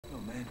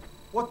man.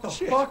 What the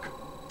fuck?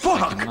 I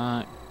Fuck!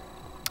 cannot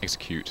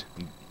execute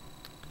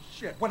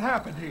Shit, what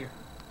happened here?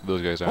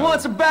 those guys out. I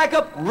want some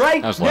backup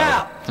right That was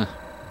now. loud.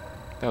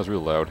 That was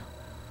real loud.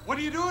 What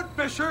are you doing,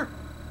 Fisher?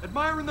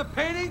 Admiring the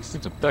paintings?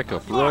 Need some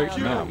backup Fuck right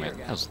you. now, man.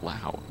 That was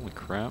loud. Holy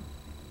crap.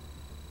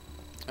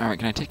 Alright,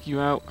 can I take you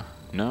out?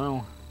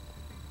 No.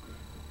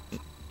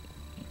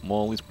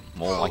 Well, at least,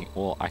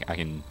 I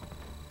can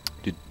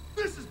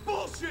This is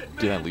bullshit, man!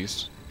 do that at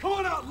least. Come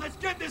on out, let's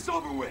get this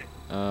over with!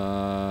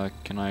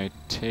 Can I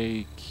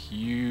take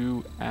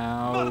you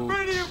out? Not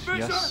afraid of you, Fisher?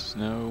 Yes,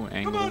 no,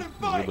 angle, on and a little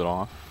fight. bit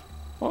off.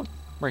 Oh,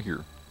 right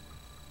here.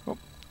 Oh,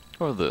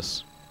 go with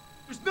this.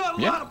 There's not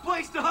a Yeah. lot of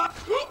place to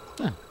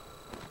hide.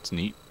 It's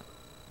neat.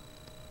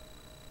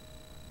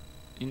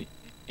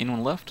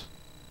 Anyone left?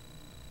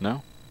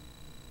 No?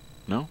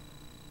 No?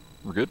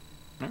 We're good?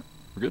 No?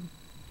 We're good?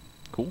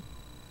 Cool.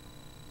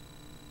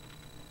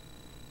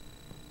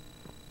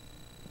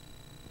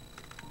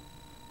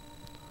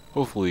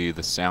 Hopefully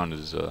the sound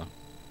is,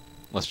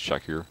 let's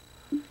check here.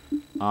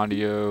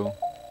 Audio.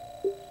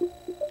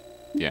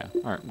 Yeah,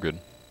 alright, good.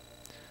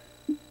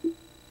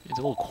 It's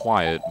a little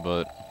quiet,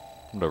 but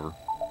whatever.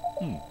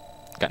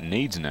 Got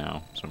nades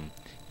now. Some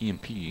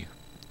EMP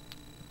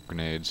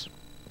grenades.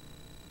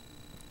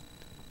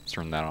 Let's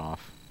turn that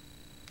off.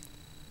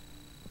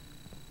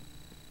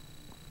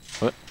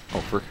 What?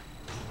 Oh, frick.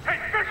 Hey,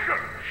 Fisher!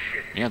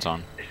 Shit. Yeah, it's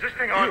on. Is this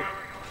thing on?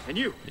 And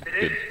you. Yeah, It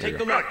good. is. There Take you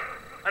the go. look.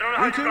 I don't know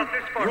how you got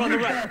this far. You're on the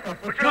Fisher. right.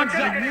 But you're Guns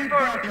not up. getting any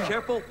further. Be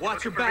careful.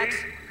 Watch your backs.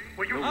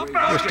 Will you I'm move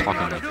back. out? Just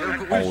talking all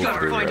gotta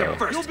over, find him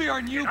first. You'll be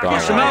our new Dog.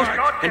 Push him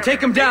out and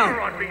take him down.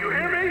 On me, you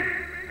hear me?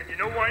 And you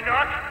know why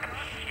not?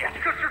 Yes,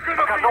 because you're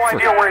gonna be... no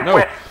idea where he No!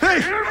 went.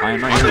 I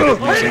am not here to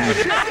be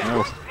sandwich.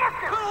 No.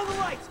 Put all the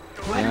lights.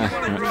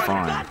 Yeah,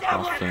 fine.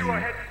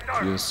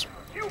 Often use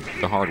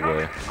the hard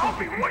way. I'll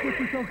be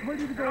waiting.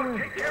 I'll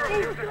take care of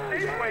you the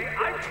same way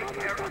I take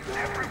care of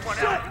everyone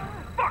else.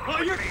 Fuck Oh,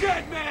 with you're me.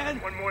 dead, man!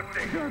 One more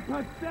thing. You're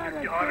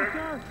pathetic, Daughter,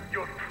 Fisher!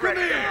 your Come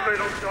precious here!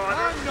 little daughter.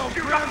 I'm no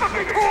You grandpa!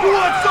 fucking You whore!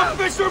 want some,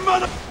 Fisher,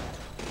 mother...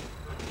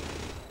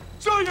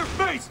 Show your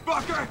face,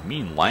 fucker!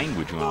 Mean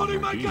language going on Loading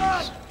here, my jeez.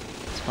 gun!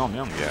 Let's calm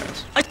down,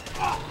 guys.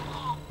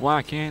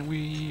 Why can't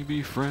we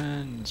be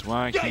friends?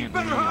 Why Yeah, you can't we?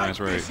 better hide, That's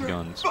right, Fisher!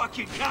 guns.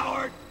 Fucking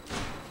coward!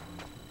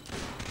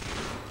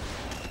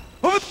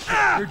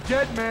 You're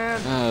dead,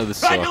 man!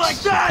 This How sucks. you like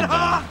that, Come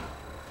huh?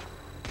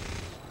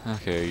 down.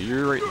 Okay,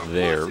 you're right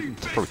there.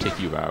 Let's probably take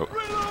you out.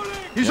 Reloading!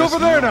 He's over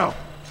there now!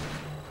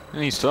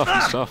 He's tough,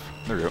 he's tough.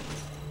 There we go.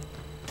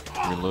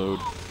 Reload.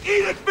 Eat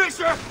it,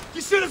 Fisher!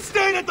 You should have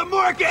stayed at the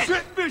market!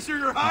 Shit, Fisher,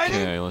 you're hiding!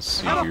 Okay, let's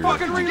see How the here. fuck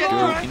Can did we we get go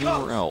your handcuffs?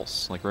 anywhere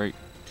else? Like right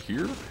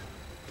here?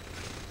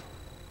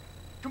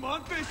 Come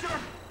on, Fisher!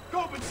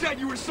 Coben said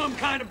you were some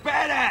kind of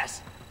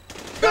badass!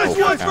 This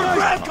Oh, one's for ow.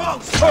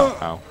 Radcos!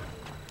 Ow.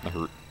 That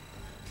hurt.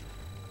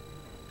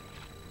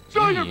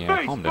 Show your Yeah,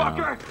 face, calm down.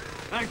 fucker!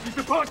 Ain't you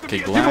supposed to Okay,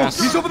 be a glass.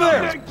 He's over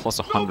there! Plus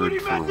 100 Nobody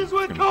for messes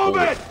with fucking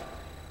bullet Coben!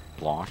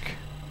 block.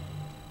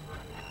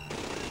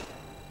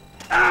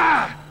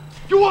 Ah!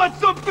 You want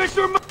some,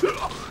 Fisher?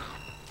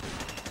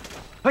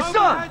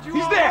 Hassan,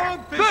 he's there.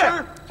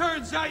 Fisher!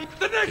 Turns out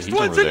the next he's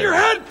one's over in your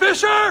there. head,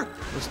 Fisher!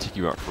 Let's take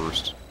you out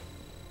first.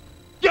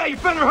 Yeah, you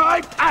better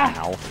hide!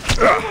 Ah!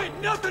 Ow. You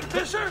ain't nothing,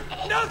 Fisher!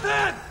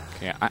 Nothing!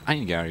 Okay, I need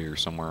to get out of here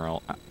somewhere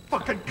else.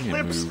 Fucking I need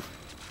to clips! move.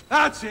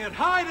 That's it!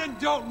 Hide and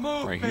don't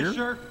move, Right here?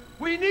 Fisher!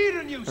 We need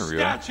a new There we go.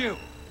 statue!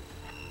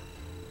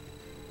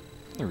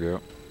 There we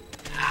go.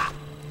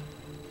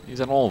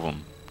 He's at all of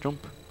them.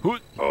 Jump.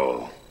 Hoot.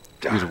 Oh,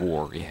 Gears of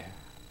War, yeah.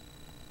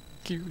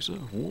 Gears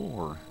of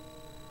War.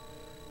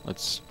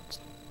 Let's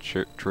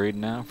trade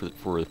now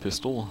for the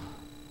pistol.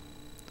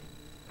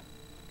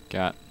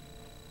 Got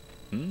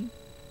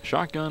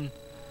shotgun.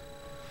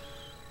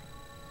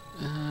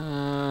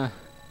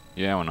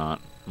 Yeah, why not?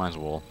 Might as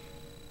well.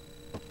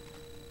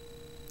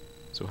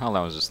 So how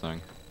loud is this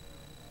thing?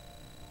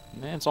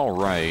 Nah, it's all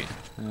right.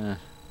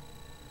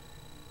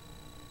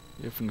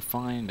 If we can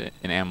find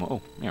an ammo.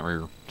 Oh, yeah,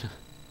 right here.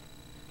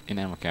 An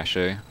ammo cache.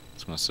 I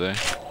was gonna say.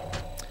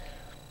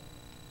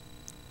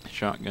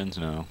 Shotguns,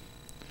 no.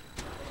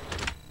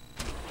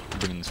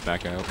 Bringing this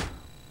back out.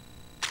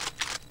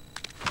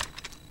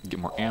 Get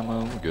more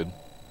ammo. We're good.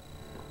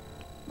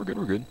 We're good.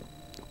 We're good.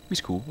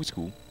 We's cool. We's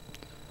cool.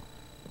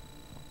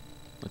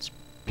 Let's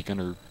peek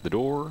under the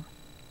door.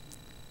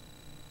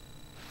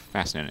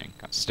 Fascinating.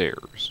 Got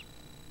stairs.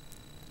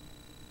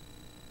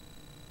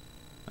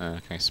 Can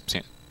I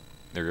stand?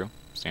 There we go.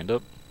 Stand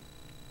up.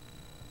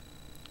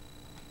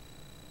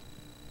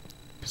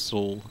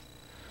 Pistol.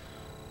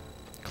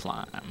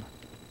 Climb.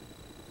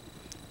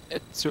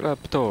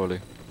 Interupting.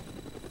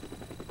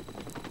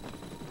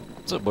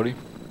 What's up, buddy?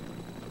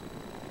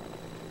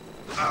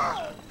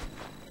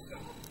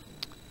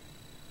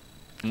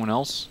 Anyone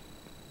else?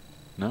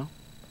 No?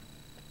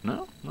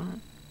 No? Alright.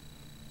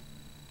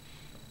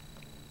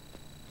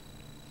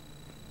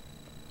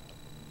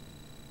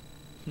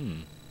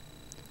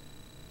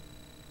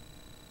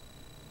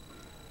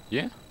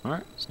 Yeah,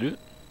 alright, let's do it.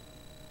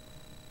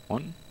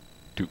 1,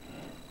 2.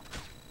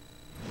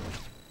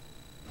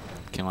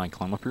 can I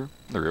climb up here?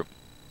 There we go.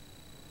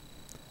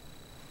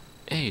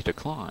 A to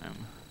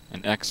climb.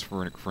 And X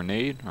for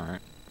nade?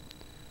 Alright.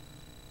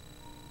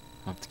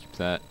 I'll have to keep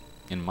that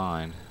in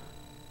mind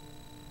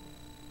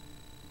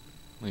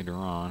later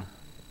on.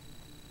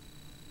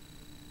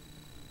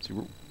 See,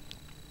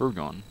 we're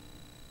gone.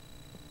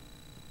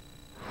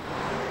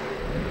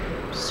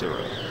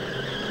 Sarah.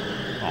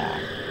 Aw.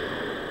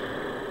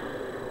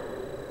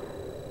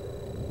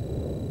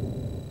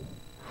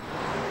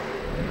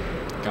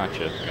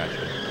 Gotcha.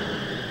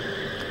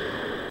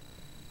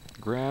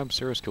 Grab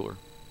Sarah's killer.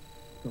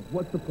 So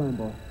what's the plan,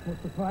 boss?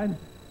 What's the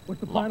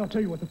plan? I'll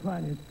tell you what the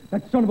plan is.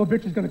 That son of a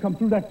bitch is gonna come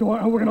through that door,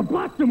 and we're gonna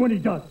blast him when he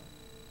does.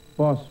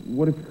 Boss,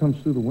 what if he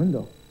comes through the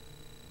window?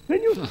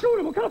 Then you shoot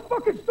him. What kind of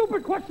fucking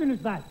stupid question is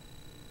that?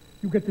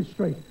 You get this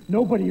straight.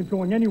 Nobody is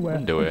going anywhere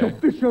until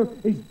Fisher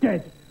is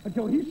dead.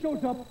 Until he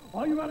shows up,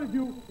 all you gotta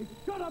do is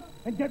shut up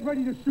and get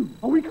ready to shoot.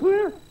 Are we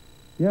clear?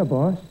 Yeah,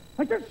 boss.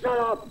 I said shut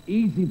up!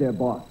 Easy there,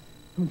 boss.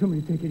 Don't tell me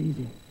to take it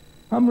easy.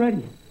 I'm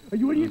ready. Are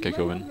you idiots? Okay,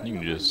 Coben, you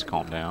can just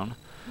calm down.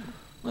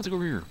 Let's go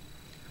over here.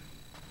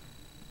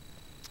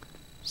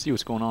 See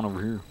what's going on over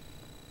here.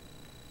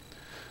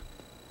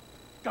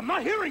 I'm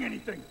not hearing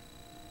anything.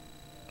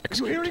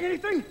 Execute. Are you hearing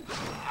anything?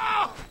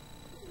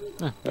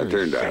 That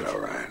turned out all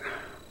right.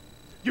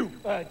 You,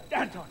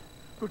 Anton,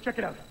 go check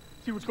it out.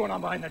 See what's going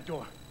on behind that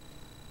door.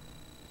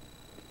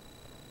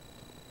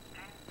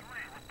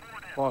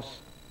 Boss,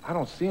 I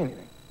don't see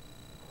anything.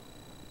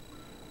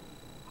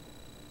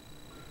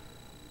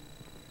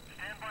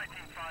 Stand by,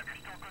 Team 5. You're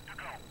still good to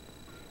go.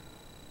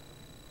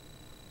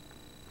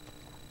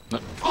 No.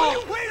 What are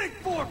you waiting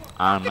for?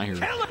 I'm not here.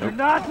 You're Nope.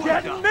 not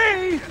getting me!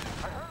 I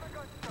heard a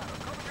gunshot.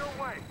 Coming your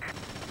way.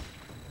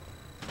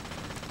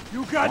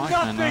 You got Why can I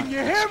nothing, not you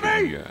hear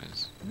execute me? you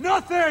guys?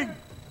 Nothing!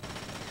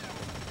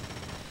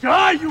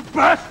 Die, you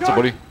bastard!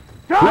 Somebody?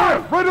 Die!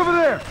 Right over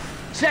there!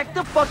 Check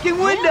the fucking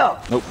window!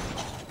 Nope.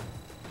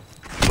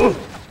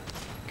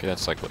 Okay,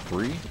 that's like, what,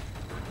 3?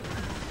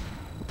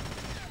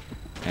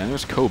 And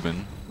there's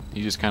Coben.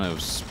 He just kind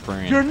of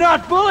spraying. You're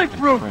not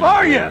bulletproof,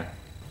 are you?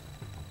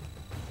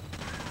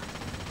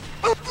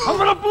 I'm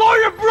gonna blow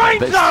your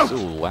brains That's out! so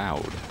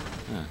loud.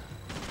 Yeah.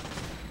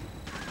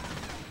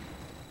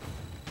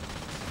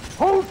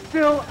 Hold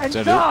still and Is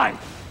that die!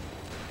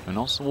 And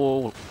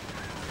also,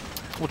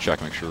 we'll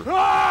check, make sure. Is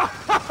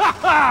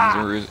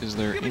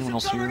there Give me anyone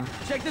else some cover. here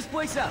Check this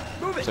place out.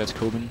 Move it. besides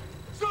Coben?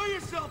 Show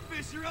yourself,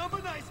 Fisher. I'm a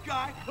nice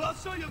guy. I'll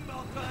show you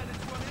Meltdown in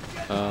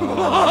front of you.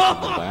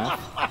 Laugh.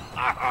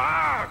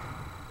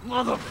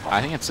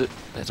 I think that's it.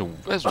 That's a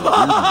weird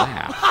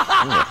laugh.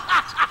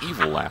 Yeah, it's an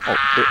evil laugh. Oh,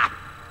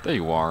 there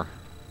you are.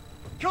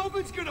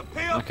 Coben's gonna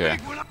pay up Okay.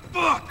 big when I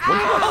fuck.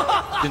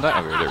 What? Didn't I?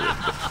 Okay, there we go.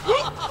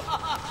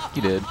 He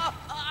did.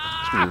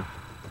 Screw.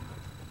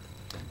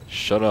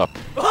 Shut up.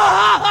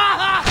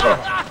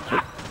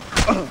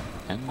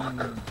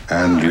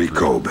 Andrew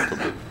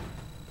Coben,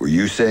 were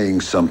you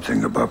saying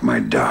something about my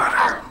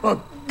daughter?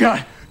 Oh,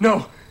 God,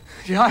 no.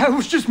 Yeah, I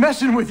was just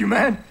messing with you,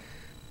 man.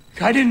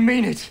 I didn't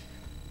mean it.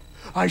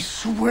 I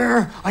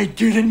swear I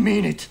didn't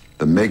mean it.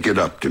 Then make it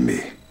up to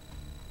me.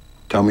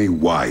 Tell me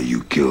why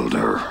you killed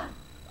her.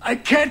 I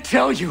can't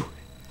tell you.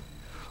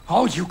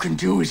 All you can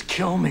do is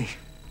kill me.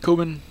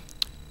 Coben,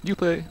 you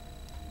play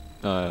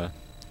the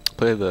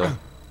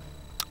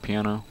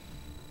piano?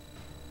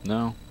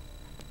 No?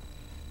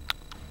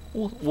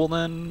 Well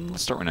then,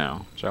 let's start right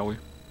now, shall we?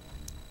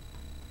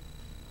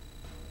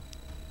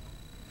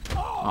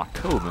 Aw,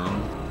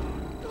 Coben.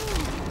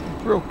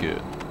 Broke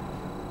it.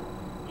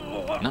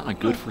 Not a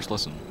good first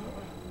lesson.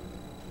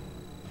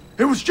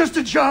 It was just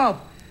a job.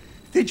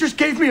 They just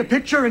gave me a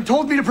picture and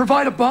told me to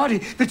provide a body.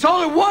 That's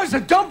all it was, a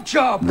dump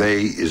job.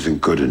 They isn't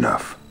good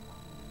enough.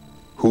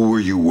 Who were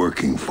you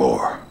working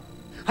for?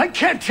 I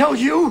can't tell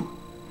you.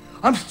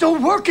 I'm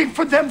still working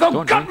for them. They'll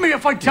Don't gut drink. me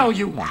if I tell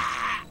you. Come on.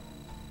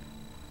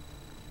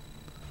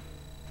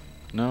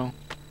 No?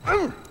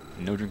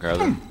 No drink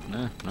either?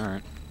 Nah,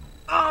 alright.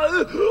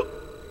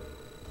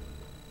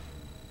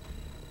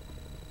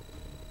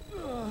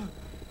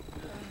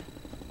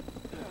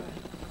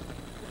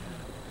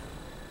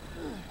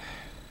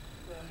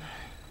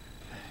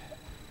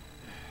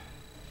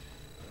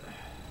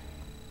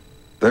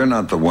 They're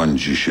not the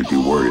ones you should be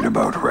worried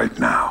about right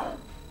now.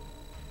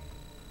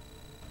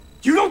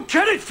 You don't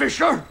get it,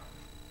 Fisher.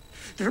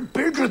 They're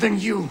bigger than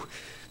you.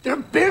 They're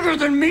bigger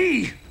than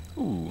me.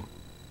 Ooh.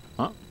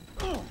 Huh?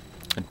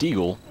 A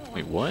deagle?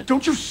 Wait, what?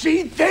 Don't you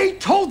see? They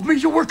told me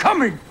you were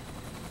coming.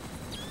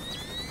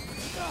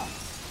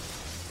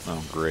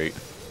 Oh, great.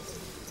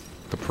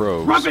 The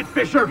pros. Drop it,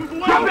 Fisher.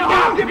 Drop it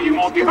down. Give me, you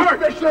won't get hurt,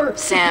 Fisher.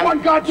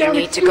 Sam, you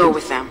need to go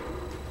with them.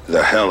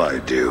 The hell I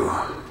do.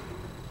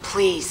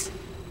 Please.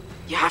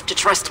 You have to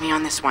trust me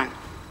on this one.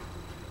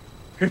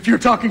 If you're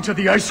talking to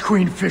the Ice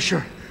Queen,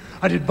 Fisher,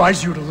 I'd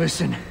advise you to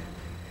listen.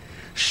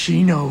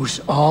 She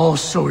knows all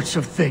sorts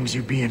of things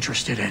you'd be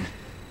interested in.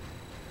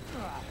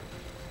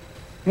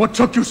 What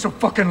took you so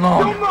fucking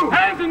long? Don't move!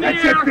 Hands in the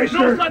air! It, Fisher.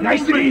 No sudden Nice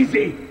and movement.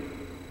 easy.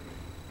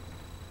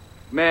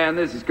 Man,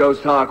 this is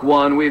Ghost Hawk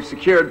 1. We've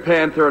secured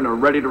Panther and are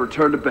ready to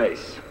return to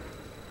base.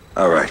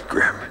 All right,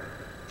 Grim.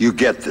 You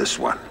get this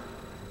one.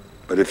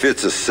 But if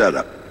it's a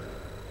setup...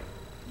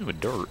 Ooh, a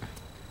dirt.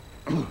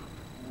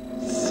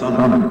 Son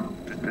of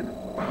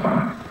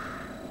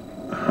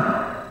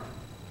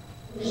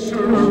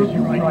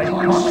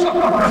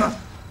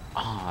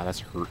Ah, that's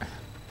hurt.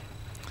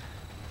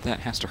 That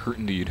has to hurt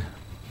indeed.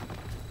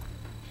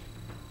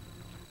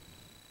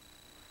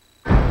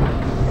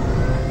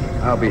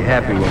 I'll be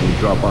happy when we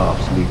drop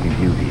off Sleeping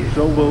Beauty.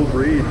 So will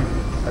Reed.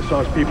 I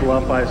saw his people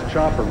out by his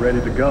chopper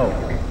ready to go.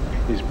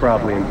 He's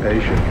probably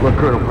impatient. Look,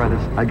 Colonel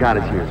Prentice, I got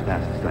us here as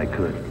fast as I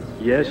could.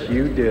 Yes,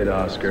 you did,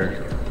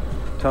 Oscar.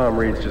 Tom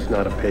Reed's just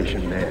not a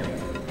patient man.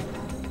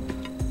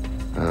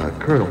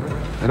 Colonel,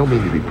 I don't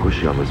mean to be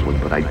pushy on this one,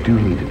 but I do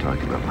need to talk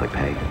to you about my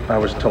pay. I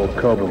was told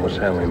Coburn was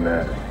handling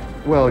that.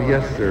 Well,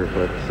 yes, sir,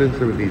 but since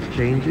there were these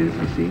changes,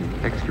 you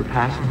see, extra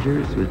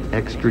passengers with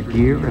extra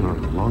gear and a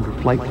longer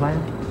flight plan.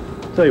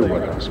 Tell you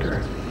what,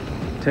 Oscar.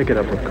 Take it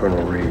up with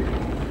Colonel Reed.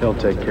 He'll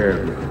take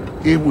care of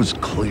you. It was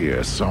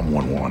clear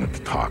someone wanted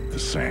to talk to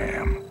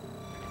Sam.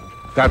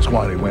 That's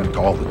why they went to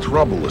all the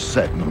trouble of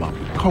setting him up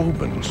with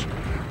Coburn's.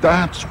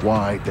 That's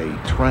why they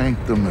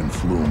tranked him and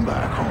flew him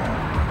back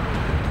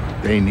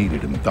home. They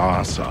needed him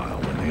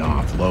docile when they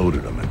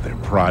offloaded him at their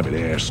private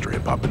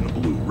airstrip up in the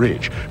Blue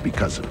Ridge,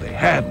 because if they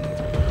hadn't,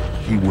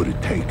 he would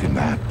have taken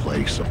that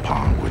place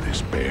apart with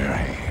his bare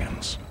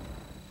hands.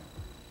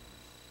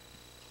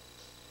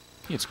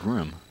 It's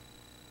Grim.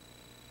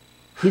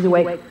 He's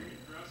awake.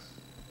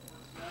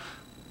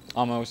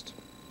 Almost.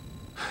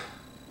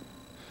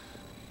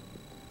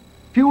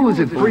 Fuel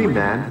isn't free,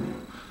 man.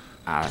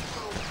 Ah,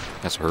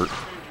 that's hurt.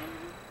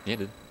 Yeah, it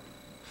did.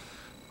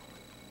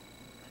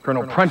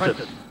 Colonel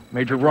Prentice,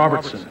 Major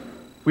Robertson,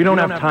 we don't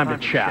have time to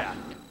chat.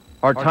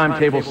 Our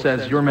timetable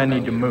says your men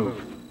need to move.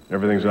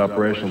 Everything's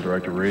operational,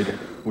 Director Reed.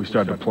 We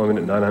start deployment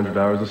at 900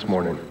 hours this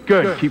morning.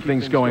 Good, keep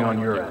things going on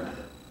your end.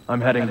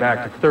 I'm heading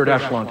back to 3rd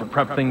Echelon to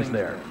prep things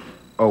there.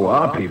 Oh,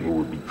 our people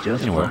would be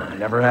just fine.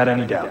 Never had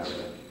any doubts.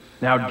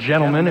 Now,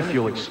 gentlemen, if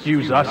you'll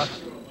excuse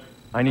us,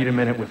 I need a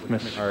minute with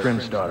Miss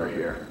Grimm's daughter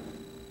here.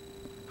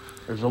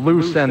 There's a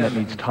loose end that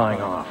needs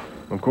tying off.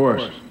 Of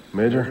course.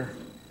 Major?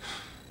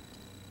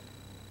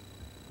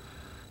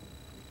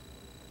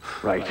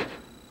 Right.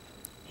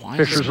 Why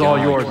Fisher's all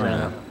yours,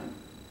 man.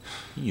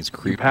 He's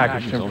creepy. You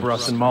packaged him for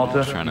us in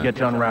Malta. You get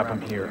to unwrap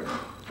him here.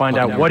 Find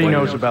out what he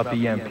knows about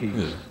the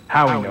EMPs,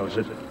 how he knows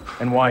it,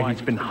 and why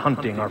he's been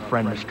hunting our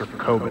friend Mr.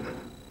 Coburn.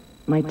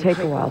 Might take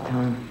a while,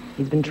 Tom.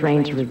 He's been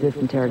trained to resist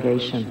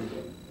interrogation.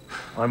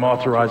 I'm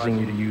authorizing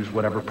you to use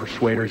whatever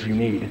persuaders you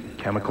need,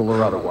 chemical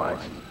or otherwise.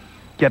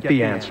 Get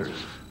the answers,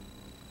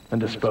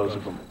 and dispose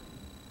of them.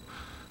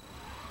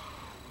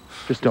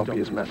 Just don't be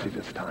as messy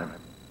this time.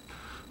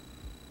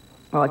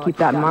 Well, I'll keep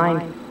that in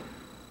mind.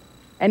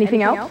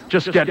 Anything else?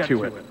 Just get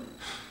to it.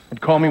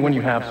 And call me when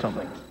you have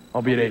something.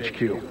 I'll be at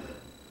HQ.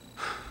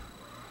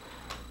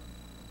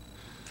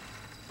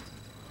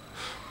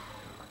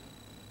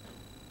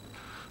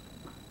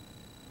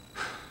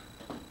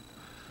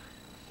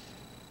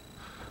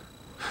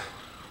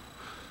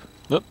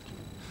 Look.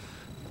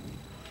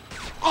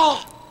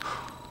 Oh!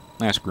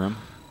 Nice, Grim.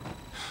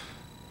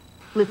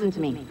 Listen to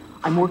me.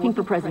 I'm working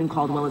for President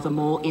Caldwell as a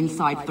mole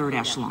inside 3rd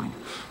Echelon.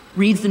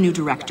 Reed's the new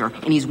director,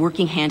 and he's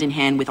working hand in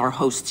hand with our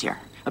hosts here,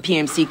 a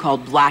PMC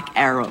called Black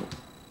Arrow.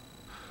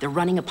 They're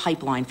running a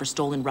pipeline for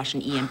stolen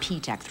Russian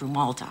EMP tech through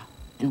Malta,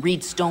 and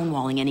Reed's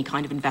stonewalling any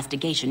kind of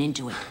investigation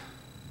into it.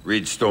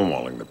 Reed's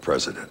stonewalling the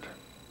president.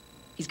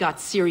 He's got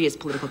serious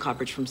political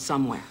coverage from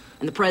somewhere,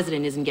 and the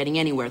president isn't getting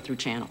anywhere through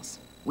channels.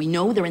 We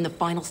know they're in the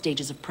final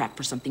stages of prep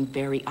for something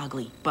very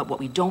ugly, but what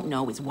we don't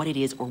know is what it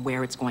is or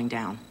where it's going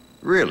down.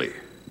 Really?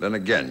 Then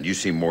again, you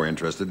seem more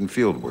interested in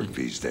field work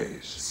these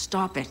days.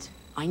 Stop it.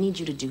 I need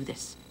you to do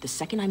this. The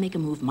second I make a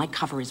move, my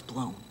cover is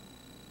blown.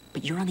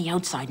 But you're on the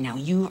outside now.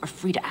 You are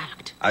free to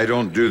act. I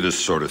don't do this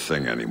sort of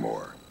thing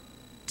anymore.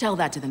 Tell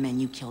that to the men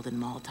you killed in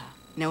Malta.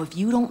 Now, if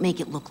you don't make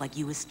it look like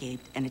you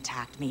escaped and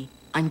attacked me,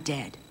 I'm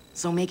dead.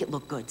 So make it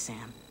look good,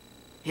 Sam.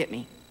 Hit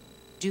me.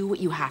 Do what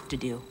you have to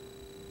do.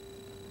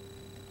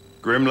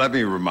 Grim, let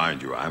me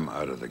remind you, I'm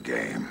out of the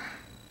game.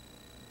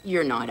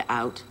 You're not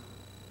out.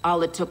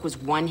 All it took was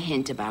one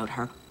hint about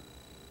her.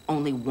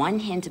 Only one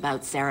hint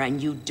about Sarah,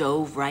 and you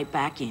dove right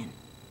back in.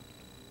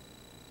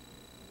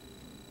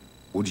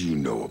 What do you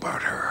know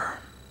about her?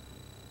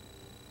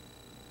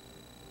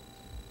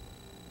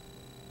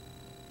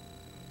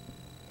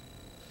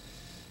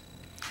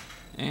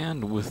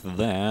 And with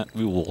that,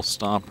 we will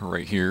stop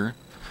right here.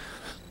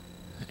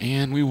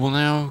 And we will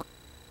now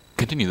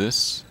continue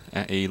this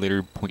at a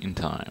later point in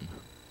time.